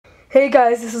Hey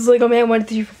guys, this is Lego Man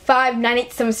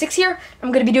 1359876 here. I'm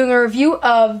going to be doing a review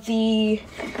of the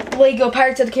Lego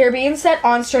Pirates of the Caribbean set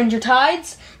on Stranger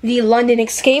Tides, the London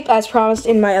Escape, as promised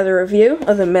in my other review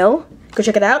of the mill. Go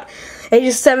check it out.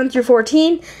 Ages 7 through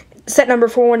 14, set number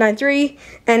 4193,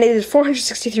 and it is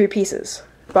 463 pieces.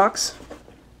 Box.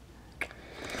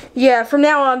 Yeah, from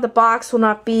now on the box will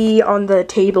not be on the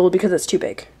table because it's too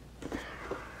big.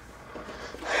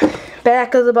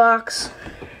 Back of the box.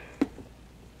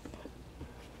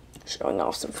 Showing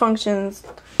off some functions.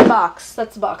 Box.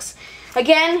 That's the box.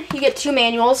 Again, you get two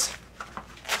manuals.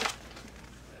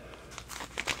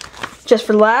 Just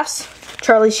for laughs.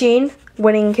 Charlie Sheen,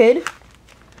 Winning Kid.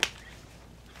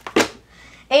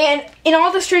 And in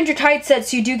all the Stranger Tides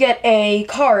sets, you do get a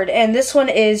card. And this one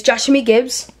is Joshua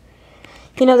Gibbs.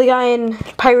 You know, the guy in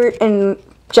Pirate and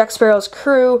Jack Sparrow's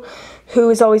crew who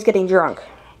is always getting drunk.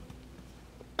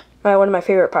 One of my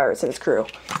favorite pirates and his crew.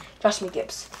 Joshua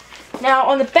Gibbs. Now,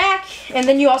 on the back, and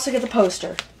then you also get the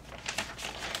poster.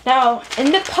 Now,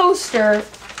 in the poster,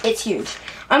 it's huge.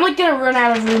 I'm like gonna run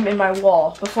out of room in my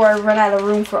wall before I run out of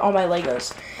room for all my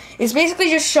Legos. It's basically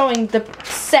just showing the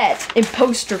set in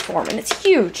poster form, and it's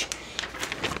huge.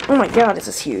 Oh my god, this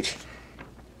is huge.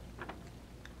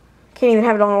 Can't even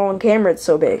have it all on camera, it's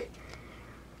so big.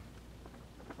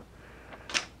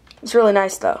 It's really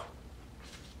nice, though.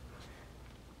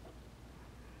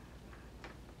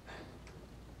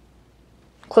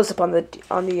 Close up on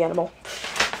the animal.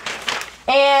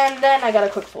 And then I gotta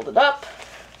quick fold it up.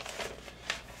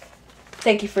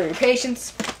 Thank you for your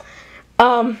patience.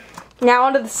 Now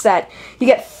onto the set. You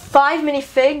get 5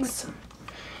 minifigs,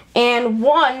 and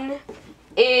one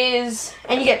is,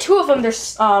 and you get 2 of them. They're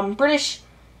British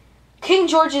King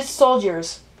George's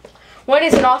soldiers. One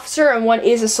is an officer and one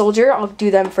is a soldier. I'll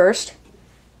do them first.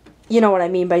 You know what I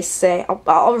mean by say.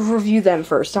 I'll review them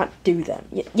first, not do them.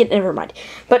 Never mind.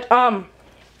 But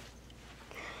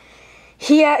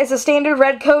it's a standard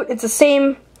red coat. It's the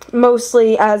same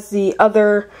mostly as the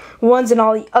other ones in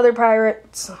all the other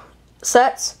Pirates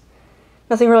sets.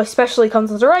 Nothing really specially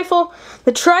comes with a rifle.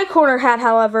 The tri-corner hat,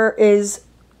 however, is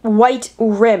white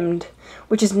rimmed,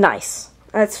 which is nice.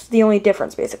 That's the only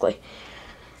difference, basically.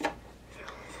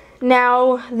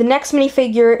 Now, the next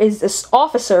minifigure is this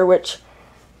officer, which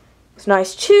is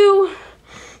nice too.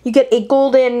 You get a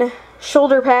golden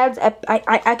shoulder pads. I'm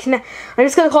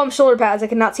just gonna call them shoulder pads. I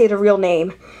cannot say the real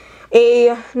name.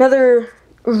 Another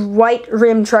white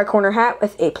rimmed tri-corner hat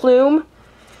with a plume,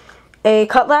 a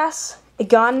cutlass, a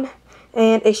gun,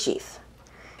 and a sheath.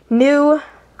 New,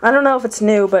 I don't know if it's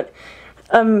new, but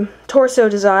torso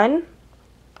design,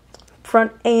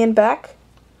 front and back,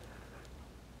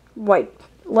 white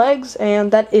legs,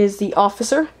 and that is the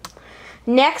officer.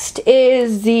 Next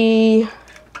is the,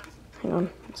 hang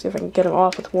on. See if I can get him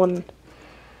off with one.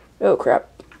 Oh crap.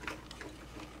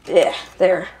 Yeah,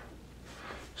 there.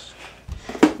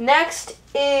 Next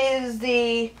is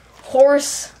the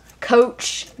horse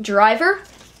coach driver.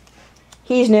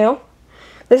 He's new.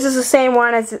 This is the same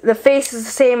one as the face is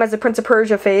the same as the Prince of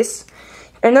Persia face.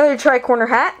 Another tri-corner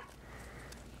hat.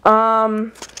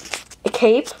 A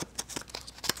cape.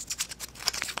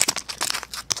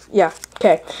 Yeah,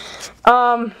 okay.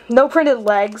 No printed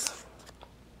legs.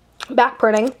 Back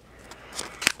printing,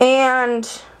 and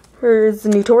here's the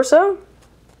new torso.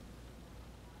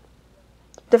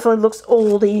 Definitely looks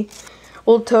old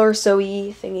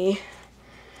torso-y thingy.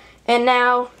 And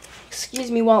now,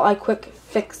 excuse me while I quick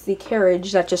fix the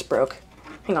carriage that just broke.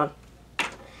 Hang on.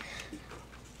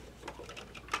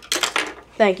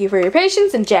 Thank you for your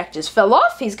patience, and Jack just fell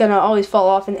off. He's gonna always fall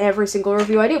off in every single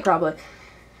review I do, probably.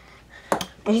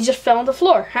 And he just fell on the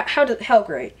floor. How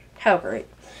great. How great.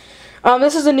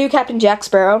 This is a new Captain Jack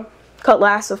Sparrow.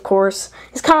 Cutlass, of course.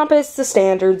 His compass, the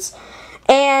standards.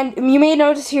 And you may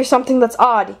notice here something that's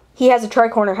odd. He has a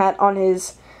tri-corner hat on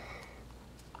his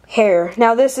hair.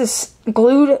 Now this is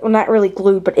glued, well not really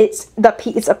glued, but it's a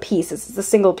piece. It's a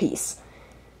single piece.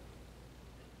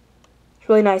 It's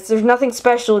really nice. There's nothing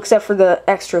special except for the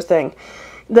extra thing.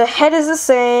 The head is the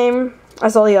same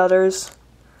as all the others.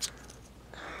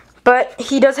 But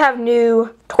he does have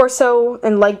new torso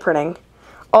and leg printing.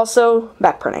 Also,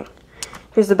 back printing.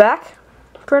 Here's the back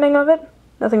printing of it.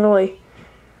 Nothing really,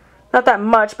 not that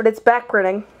much, but it's back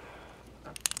printing.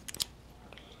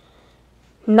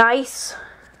 Nice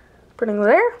printing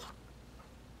there.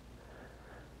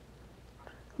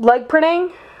 Leg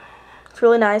printing. It's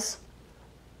really nice.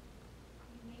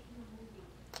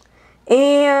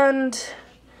 And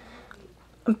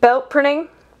belt printing.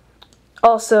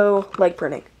 Also, leg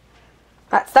printing.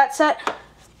 That's that set,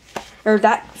 or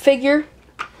that figure.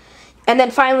 And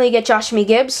then finally you get Joshua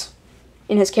Gibbs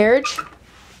in his carriage,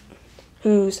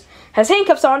 who's has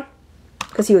handcuffs on,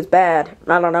 because he was bad.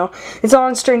 I don't know. It's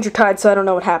on Stranger Tides, so I don't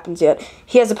know what happens yet.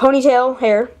 He has a ponytail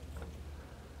hair,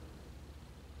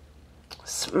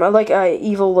 like a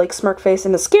evil, like, smirk face,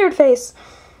 and a scared face.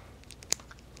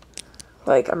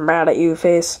 Like, I'm mad at you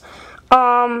face.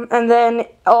 And then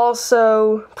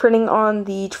also printing on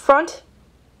the front.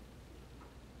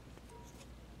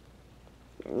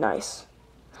 Nice.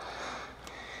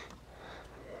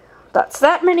 That's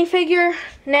that minifigure.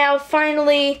 Now,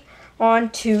 finally, on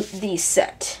to the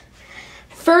set.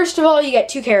 First of all, you get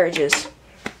 2 carriages.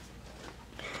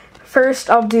 First,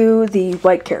 I'll do the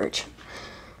white carriage.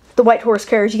 The white horse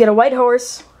carriage. You get a white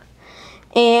horse,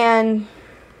 and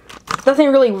nothing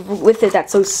really with it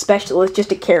that's so special. It's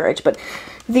just a carriage. But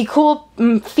the cool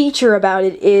feature about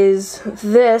it is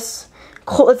this.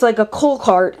 It's like a coal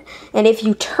cart, and if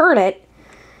you turn it,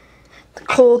 the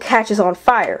coal catches on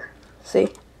fire. See?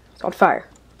 It's on fire.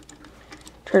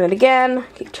 Turn it again.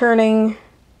 Keep turning.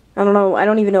 I don't know. I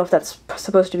don't even know if that's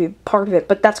supposed to be part of it,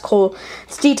 but that's coal.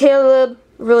 It's detailed.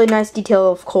 Really nice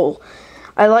detail of coal.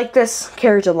 I like this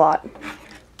carriage a lot.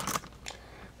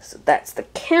 So that's the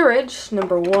carriage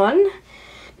number 1.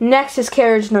 Next is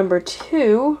carriage number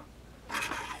 2.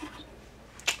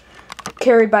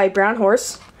 Carried by a brown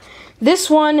horse. This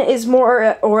one is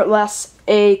more or less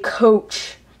a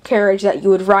coach carriage that you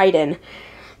would ride in.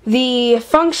 The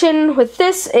function with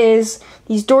this is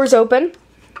these doors open,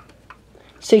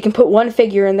 so you can put 1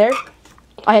 figure in there.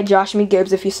 I had Josh Me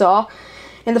Gibbs, if you saw.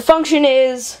 And the function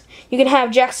is you can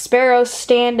have Jack Sparrow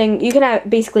standing. You can have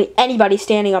basically anybody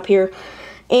standing up here.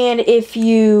 And if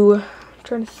you, I'm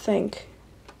trying to think.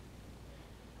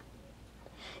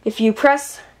 If you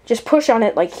just push on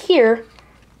it like here,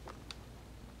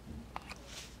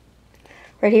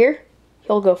 right here,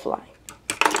 he'll go flying.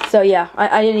 So yeah,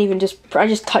 I didn't even I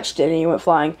just touched it and he went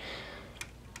flying.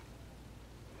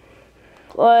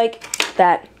 Like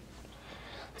that.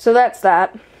 So that's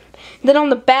that. Then on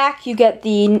the back you get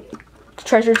the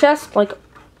treasure chest. Like,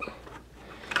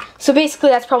 so basically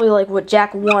that's probably like what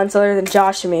Jack wants other than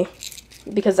Josh and me.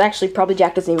 Because actually probably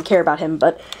Jack doesn't even care about him.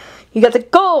 But you got the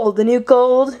gold, the new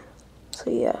gold. So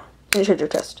yeah, the treasure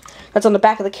chest. That's on the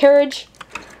back of the carriage.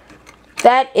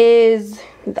 That is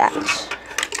that.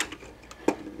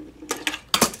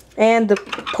 And the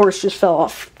Porsche just fell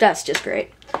off. That's just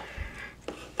great.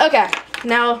 Okay,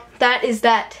 now that is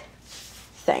that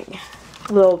thing.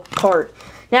 Little part.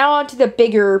 Now on to the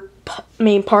bigger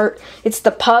main part. It's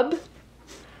the pub.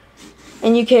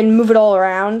 And you can move it all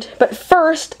around. But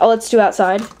first, let's do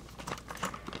outside.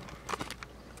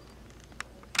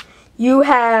 You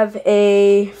have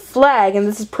a flag, and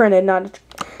this is printed, not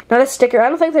a sticker. I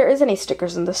don't think there is any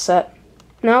stickers in this set.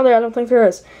 No, I don't think there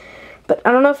is. But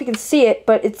I don't know if you can see it,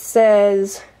 but it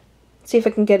says, let's see if I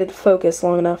can get it to focus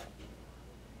long enough.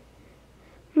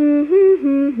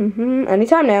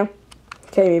 Anytime now.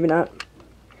 Okay, maybe not.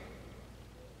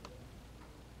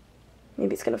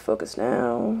 Maybe it's gonna focus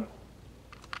now.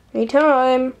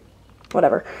 Anytime.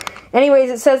 Whatever.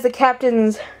 Anyways, it says the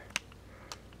captain's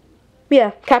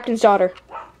daughter.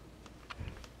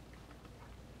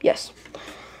 Yes.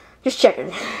 Just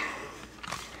checking.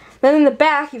 Then in the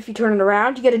back, if you turn it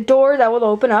around, you get a door that will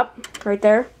open up right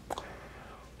there.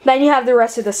 Then you have the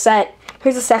rest of the set.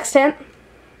 Here's a sextant.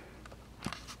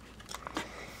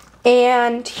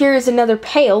 And here's another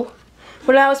pail.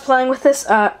 When I was playing with this,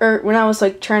 or when I was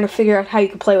like trying to figure out how you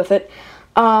could play with it,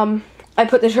 I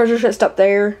put the treasure chest up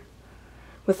there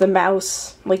with the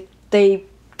mouse. Like, they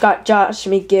got Josh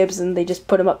Me Gibbs and they just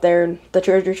put him up there, and the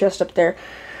treasure chest up there.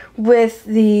 With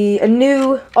a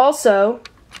new, also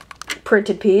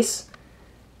printed piece,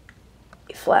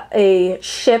 a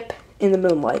ship in the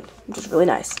moonlight, which is really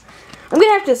nice. I'm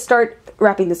gonna have to start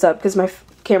wrapping this up because my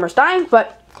camera's dying,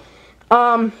 but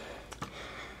the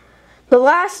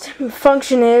last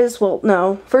function is, well,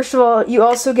 no. First of all, you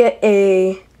also get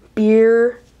a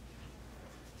beer.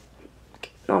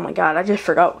 Oh my god, I just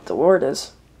forgot what the word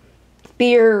is.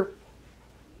 Beer,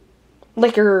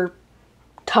 liquor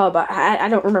tub. I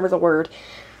don't remember the word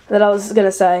that I was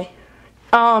gonna say.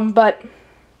 But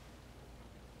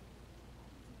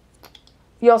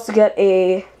you also get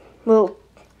a little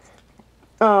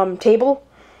table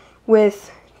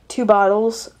with 2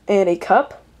 bottles and a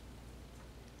cup.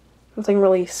 Nothing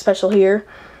really special here.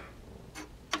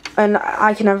 And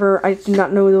I do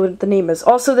not know what the name is.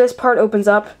 Also, this part opens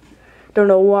up. Don't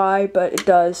know why, but it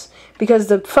does. Because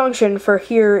the function for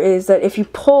here is that if you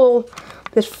pull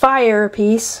this fire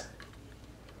piece,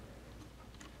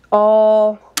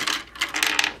 all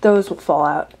those will fall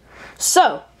out.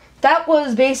 So, that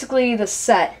was basically the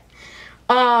set.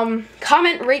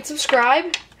 Comment, rate,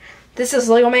 subscribe. This is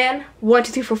Lego Man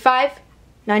 12345.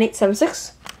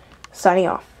 9876, signing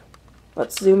off.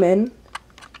 Let's zoom in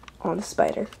on the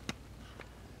spider.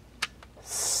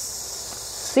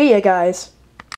 See ya, guys.